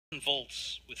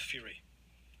convulse with fury,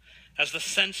 as the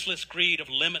senseless greed of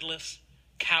limitless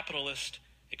capitalist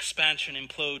expansion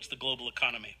implodes the global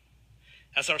economy,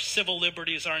 as our civil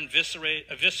liberties are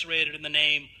eviscerated in the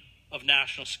name of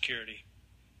national security,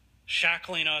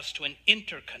 shackling us to an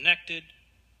interconnected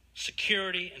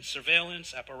security and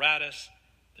surveillance apparatus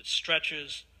that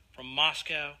stretches from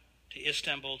Moscow to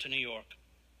Istanbul to New York.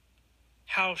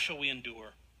 How shall we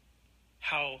endure?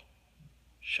 How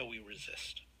shall we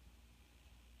resist?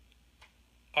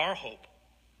 Our hope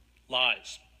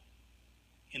lies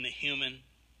in the human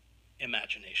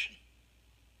imagination.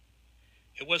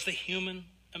 It was the human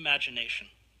imagination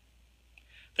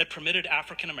that permitted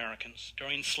African Americans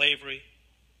during slavery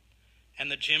and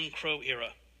the Jim Crow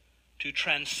era to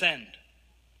transcend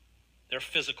their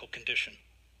physical condition.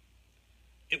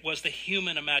 It was the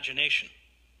human imagination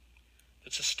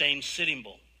that sustained Sitting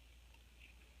Bull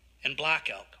and Black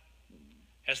Elk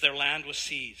as their land was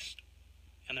seized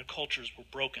and their cultures were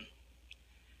broken.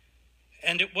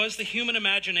 And it was the human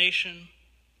imagination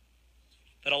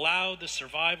that allowed the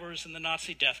survivors in the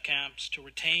Nazi death camps to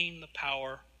retain the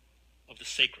power of the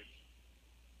sacred.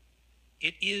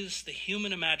 It is the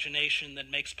human imagination that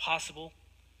makes possible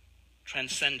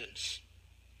transcendence,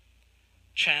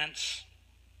 chants,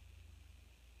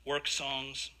 work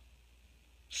songs,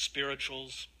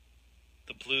 spirituals,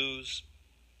 the blues,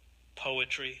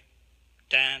 poetry,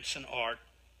 dance, and art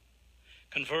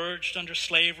converged under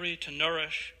slavery to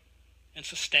nourish and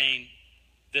sustain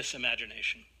this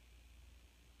imagination.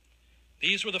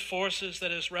 These were the forces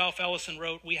that, as Ralph Ellison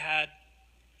wrote, we had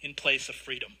in place of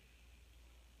freedom.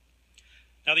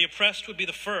 Now, the oppressed would be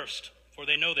the first, for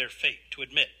they know their fate, to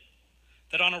admit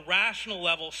that on a rational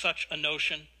level such a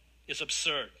notion is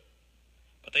absurd.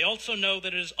 But they also know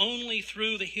that it is only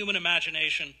through the human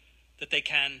imagination that they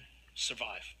can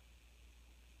survive.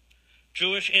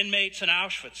 Jewish inmates in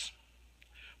Auschwitz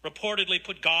reportedly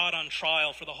put God on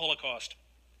trial for the Holocaust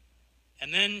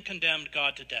and then condemned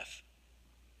God to death.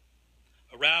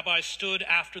 A rabbi stood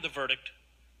after the verdict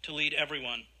to lead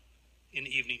everyone in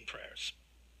evening prayers.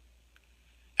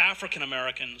 African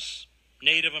Americans,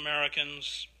 Native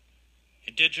Americans,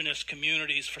 indigenous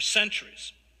communities for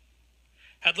centuries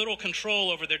had little control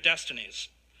over their destinies.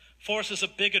 Forces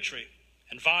of bigotry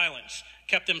and violence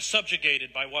kept them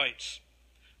subjugated by whites.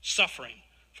 Suffering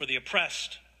for the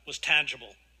oppressed was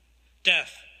tangible.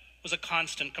 Death was a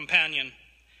constant companion.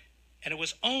 And it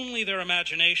was only their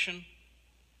imagination,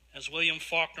 as William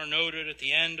Faulkner noted at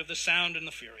the end of The Sound and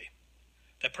the Fury,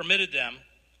 that permitted them,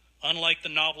 unlike the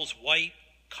novel's white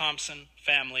Compson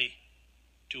family,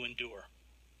 to endure.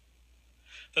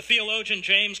 The theologian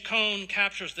James Cone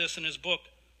captures this in his book,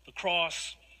 The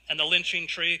Cross and the Lynching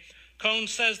Tree. Cone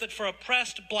says that for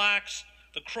oppressed blacks,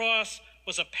 the cross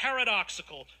was a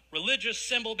paradoxical religious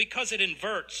symbol because it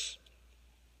inverts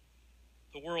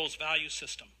the world's value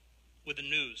system with the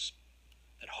news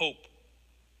that hope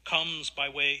comes by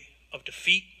way of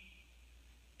defeat,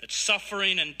 that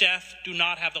suffering and death do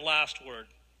not have the last word,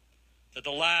 that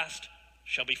the last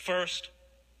shall be first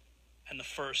and the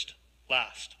first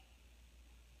last.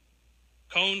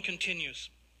 Cone continues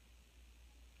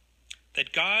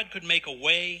that God could make a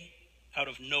way out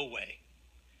of no way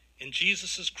in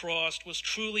Jesus' cross was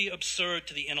truly absurd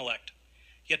to the intellect,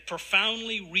 yet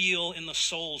profoundly real in the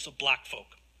souls of black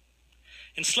folk.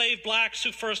 Enslaved blacks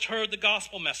who first heard the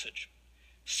gospel message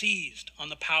seized on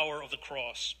the power of the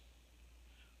cross.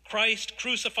 Christ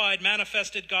crucified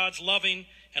manifested God's loving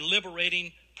and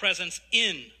liberating presence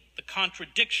in the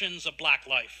contradictions of black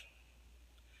life.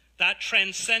 That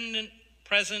transcendent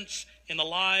presence in the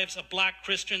lives of black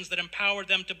Christians that empowered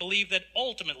them to believe that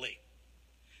ultimately,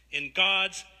 in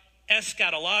God's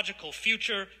eschatological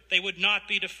future, they would not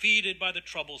be defeated by the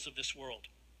troubles of this world,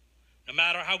 no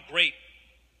matter how great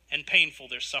and painful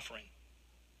their suffering.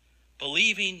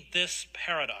 Believing this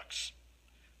paradox,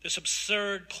 this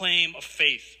absurd claim of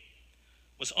faith,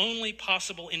 was only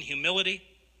possible in humility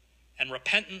and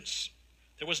repentance.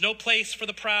 There was no place for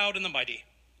the proud and the mighty,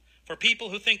 for people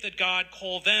who think that God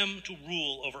called them to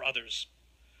rule over others.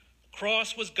 The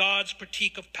cross was God's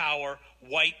critique of power,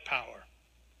 white power,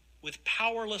 with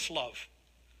powerless love,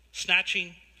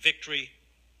 snatching victory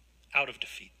out of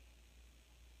defeat.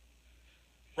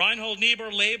 Reinhold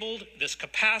Niebuhr labeled this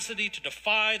capacity to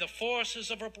defy the forces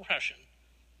of oppression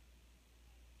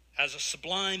as a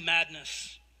sublime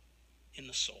madness in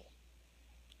the soul.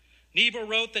 Niebuhr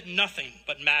wrote that nothing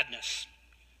but madness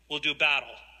will do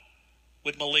battle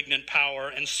with malignant power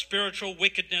and spiritual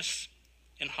wickedness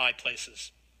in high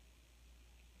places.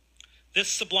 This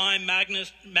sublime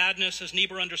madness, as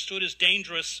Niebuhr understood, is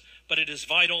dangerous, but it is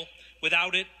vital.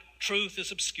 Without it, truth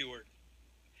is obscured.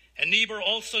 And Niebuhr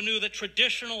also knew that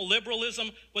traditional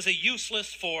liberalism was a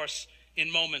useless force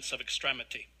in moments of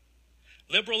extremity.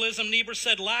 Liberalism, Niebuhr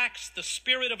said, lacks the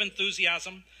spirit of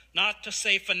enthusiasm, not to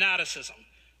say fanaticism,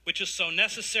 which is so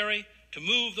necessary to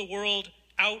move the world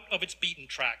out of its beaten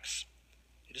tracks.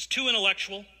 It is too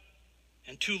intellectual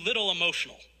and too little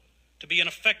emotional to be an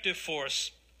effective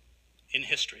force in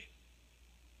history.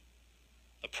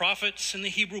 The prophets in the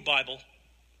Hebrew Bible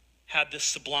had this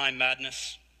sublime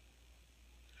madness.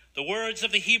 The words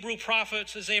of the Hebrew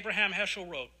prophets, as Abraham Heschel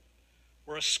wrote,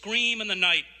 were a scream in the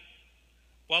night.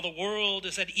 While the world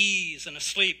is at ease and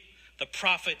asleep, the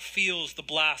prophet feels the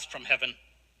blast from heaven.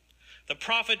 The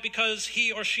prophet, because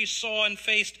he or she saw and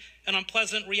faced an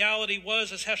unpleasant reality,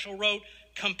 was, as Heschel wrote,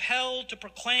 compelled to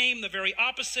proclaim the very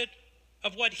opposite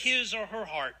of what his or her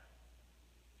heart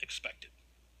expected.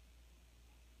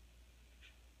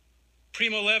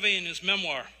 Primo Levi, in his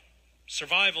memoir,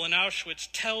 Survival in Auschwitz,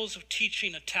 tells of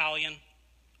teaching Italian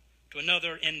to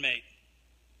another inmate,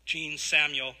 Jean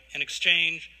Samuel, in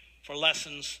exchange for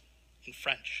lessons in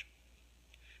French.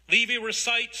 Levi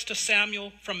recites to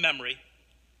Samuel from memory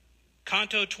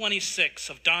Canto 26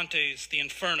 of Dante's The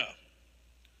Inferno.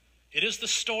 It is the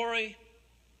story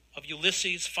of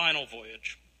Ulysses' final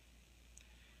voyage.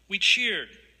 We cheered,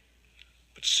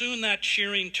 but soon that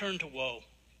cheering turned to woe.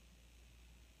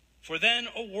 For then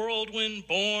a whirlwind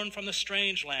born from the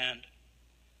strange land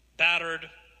battered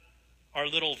our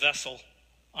little vessel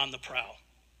on the prow.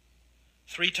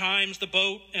 3 times the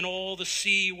boat and all the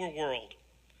sea were whirled,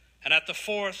 and at the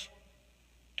 4th,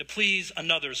 to please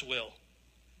another's will,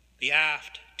 the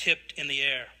aft tipped in the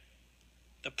air,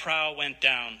 the prow went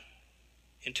down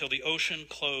until the ocean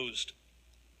closed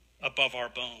above our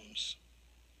bones.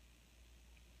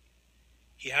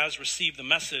 He has received the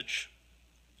message,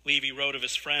 Levi wrote of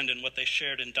his friend and what they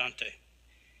shared in Dante.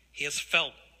 He has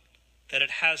felt that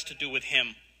it has to do with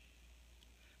him,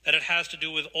 that it has to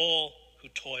do with all who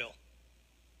toil,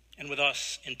 and with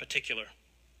us in particular.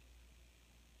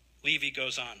 Levi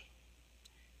goes on.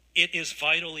 It is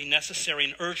vitally necessary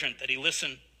and urgent that he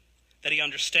listen, that he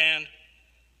understand,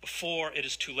 before it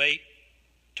is too late.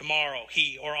 Tomorrow,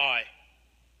 he or I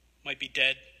might be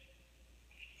dead,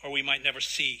 or we might never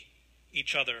see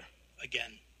each other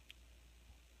again.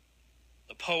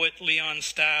 The poet Leon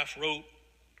Staff wrote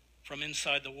from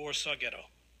inside the Warsaw Ghetto,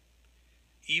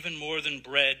 even more than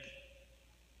bread,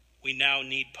 we now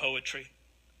need poetry,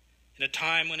 in a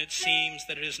time when it seems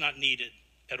that it is not needed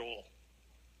at all.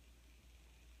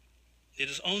 It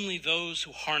is only those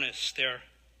who harness their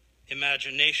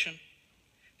imagination,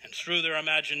 and through their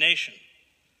imagination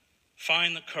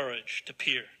find the courage to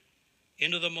peer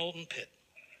into the molten pit,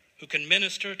 who can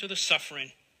minister to the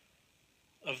suffering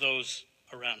of those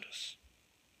around us.